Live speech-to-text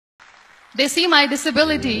They see my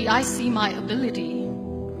disability, I see my ability.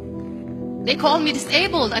 They call me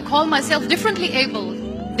disabled, I call myself differently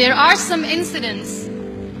abled. There are some incidents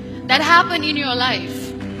that happen in your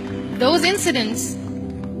life. Those incidents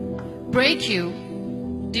break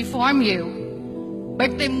you, deform you,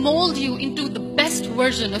 but they mold you into the best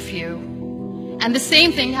version of you. And the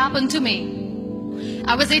same thing happened to me.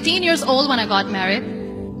 I was 18 years old when I got married.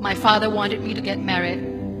 My father wanted me to get married.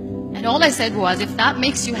 And all I said was, if that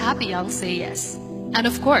makes you happy, I'll say yes. And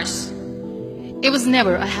of course, it was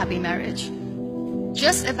never a happy marriage.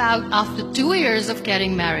 Just about after 2 years of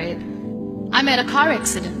getting married, I met a car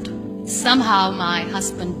accident. Somehow my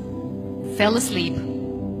husband fell asleep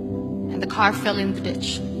and the car fell in the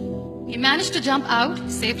ditch. He managed to jump out,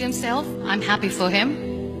 saved himself. I'm happy for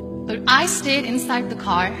him. But I stayed inside the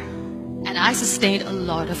car and I sustained a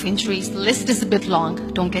lot of injuries. The list is a bit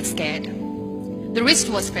long, don't get scared. The wrist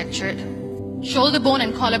was fractured. Shoulder bone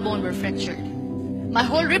and collarbone were fractured. My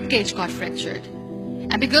whole rib cage got fractured.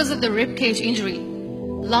 And because of the rib cage injury,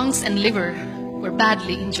 lungs and liver were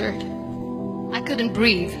badly injured. I couldn't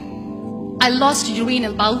breathe. I lost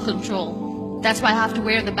urinary bowel control. That's why I have to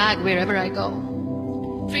wear the bag wherever I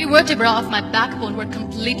go. 3 vertebrae of my backbone were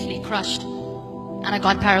completely crushed. And I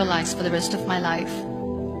got paralyzed for the rest of my life.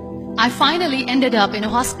 I finally ended up in a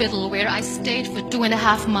hospital where I stayed for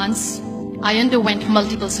 2.5 months. I underwent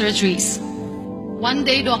multiple surgeries. One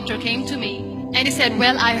day, doctor came to me and he said,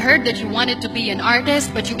 well, I heard that you wanted to be an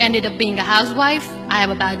artist, but you ended up being a housewife. I have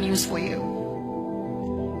a bad news for you.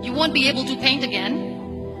 You won't be able to paint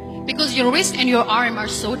again because your wrist and your arm are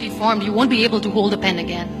so deformed, you won't be able to hold a pen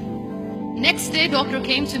again. Next day, doctor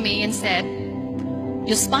came to me and said,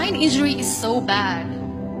 your spine injury is so bad,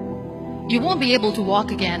 you won't be able to walk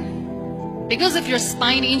again. Because of your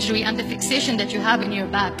spine injury and the fixation that you have in your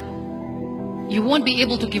back, you won't be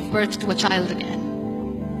able to give birth to a child again.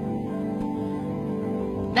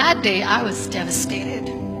 That day, I was devastated.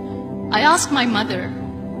 I asked my mother,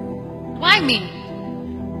 why me?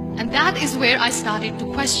 And that is where I started to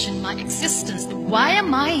question my existence. Why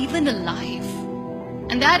am I even alive?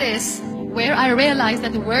 And that is where I realized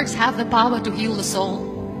that the words have the power to heal the soul.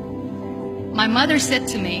 My mother said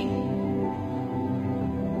to me,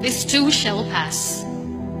 this too shall pass.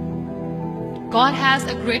 God has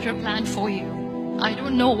a greater plan for you. I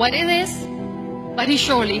don't know what it is, but He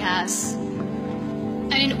surely has.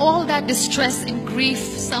 And in all that distress and grief,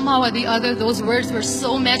 somehow or the other, those words were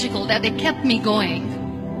so magical that they kept me going.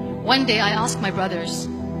 One day I asked my brothers,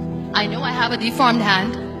 I know I have a deformed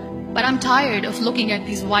hand, but I'm tired of looking at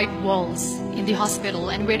these white walls in the hospital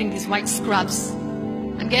and wearing these white scrubs.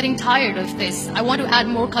 I'm getting tired of this. I want to add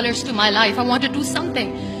more colors to my life. I want to do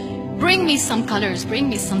something. Bring me some colors, bring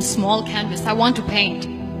me some small canvas. I want to paint.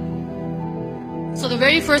 So the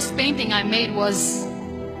very first painting I made was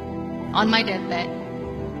on my deathbed,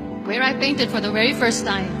 where I painted for the very first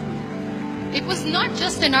time. It was not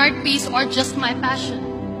just an art piece or just my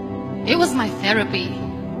passion. It was my therapy.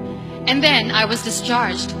 And then I was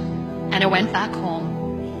discharged and I went back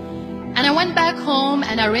home. And I went back home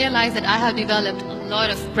and I realized that I had developed a lot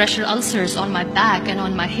of pressure ulcers on my back and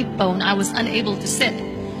on my hip bone. I was unable to sit.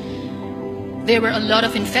 There were a lot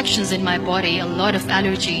of infections in my body, a lot of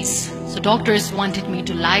allergies. So doctors wanted me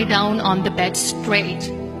to lie down on the bed straight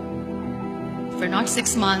for not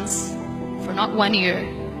 6 months, for not 1 year,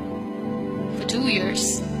 for 2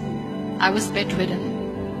 years. I was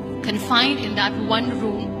bedridden, confined in that one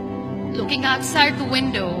room, looking outside the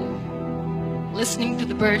window, listening to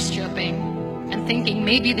the birds chirping, and thinking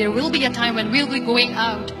maybe there will be a time when we'll be going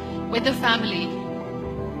out with the family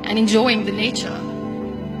and enjoying the nature.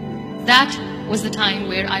 That was the time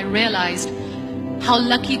where I realized how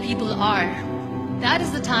lucky people are. That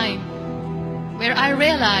is the time where I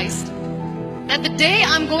realized that the day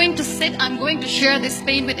I'm going to sit, I'm going to share this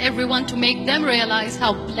pain with everyone to make them realize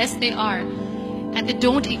how blessed they are, and they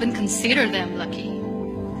don't even consider them lucky.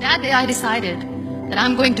 That day I decided that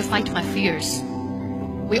I'm going to fight my fears.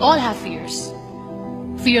 We all have fears.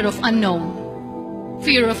 Fear of unknown,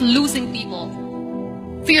 fear of losing people,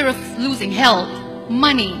 fear of losing health,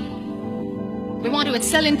 money. We want to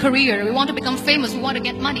excel in career, we want to become famous, we want to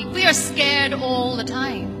get money. We are scared all the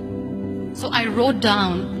time. So I wrote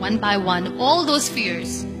down one by one all those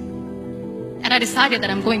fears. And I decided that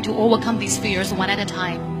I'm going to overcome these fears one at a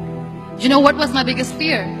time. You know what was my biggest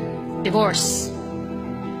fear? Divorce.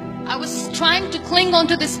 I was trying to cling on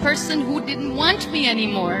to this person who didn't want me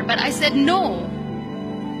anymore, but I said no.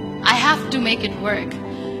 I have to make it work.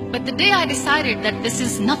 But the day I decided that this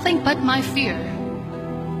is nothing but my fear,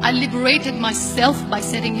 I liberated myself by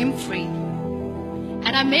setting him free.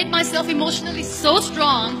 And I made myself emotionally so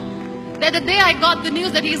strong that the day I got the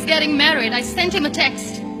news that he's getting married, I sent him a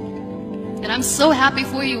text that I'm so happy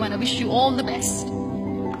for you and I wish you all the best.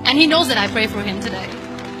 And he knows that I pray for him today.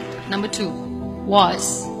 Number 2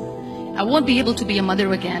 was, I won't be able to be a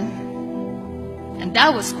mother again. And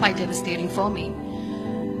that was quite devastating for me.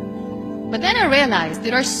 But then I realized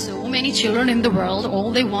there are so many children in the world,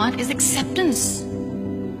 all they want is acceptance.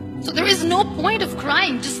 So there is no point of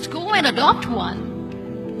crying, just go and adopt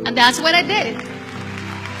one. And that's what I did.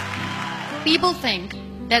 People think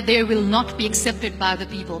that they will not be accepted by the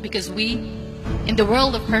people because we, in the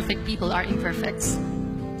world of perfect people, are imperfects.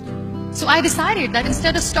 So I decided that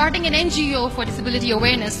instead of starting an NGO for disability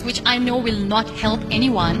awareness, which I know will not help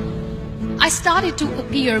anyone, I started to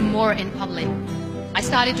appear more in public. I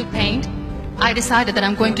started to paint. I decided that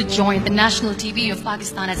I'm going to join the national TV of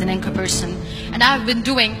Pakistan as an anchor person. And I've been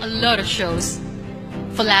doing a lot of shows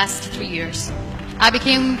for the last 3 years. I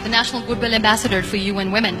became the National Goodwill Ambassador for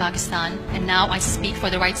UN Women Pakistan, and now I speak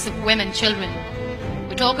for the rights of women, children.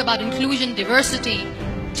 We talk about inclusion, diversity,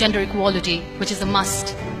 gender equality, which is a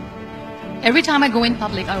must. Every time I go in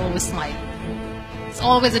public, I always smile. It's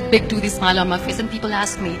always a big toothy smile on my face, and people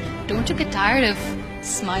ask me, don't you get tired of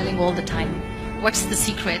smiling all the time? What's the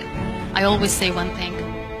secret? I always say one thing,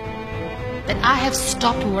 that I have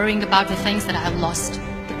stopped worrying about the things that I have lost,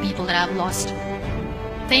 the people that I have lost.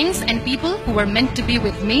 Things and people who were meant to be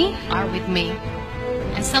with me are with me.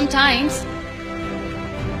 And sometimes,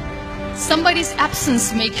 somebody's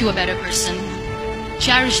absence makes you a better person.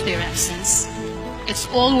 Cherish their absence. It's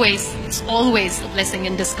always a blessing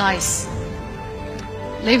in disguise.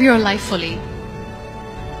 Live your life fully.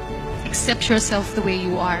 Accept yourself the way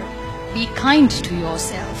you are. Be kind to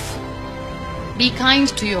yourself. Be kind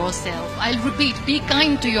to yourself. I'll repeat, be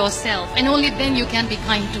kind to yourself, and only then you can be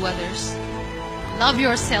kind to others. Love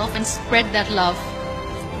yourself and spread that love.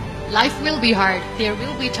 Life will be hard. There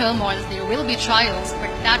will be turmoil. There will be trials, but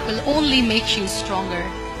that will only make you stronger.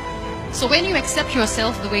 So when you accept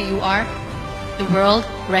yourself the way you are, the world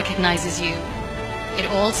recognizes you. It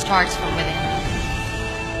all starts from within.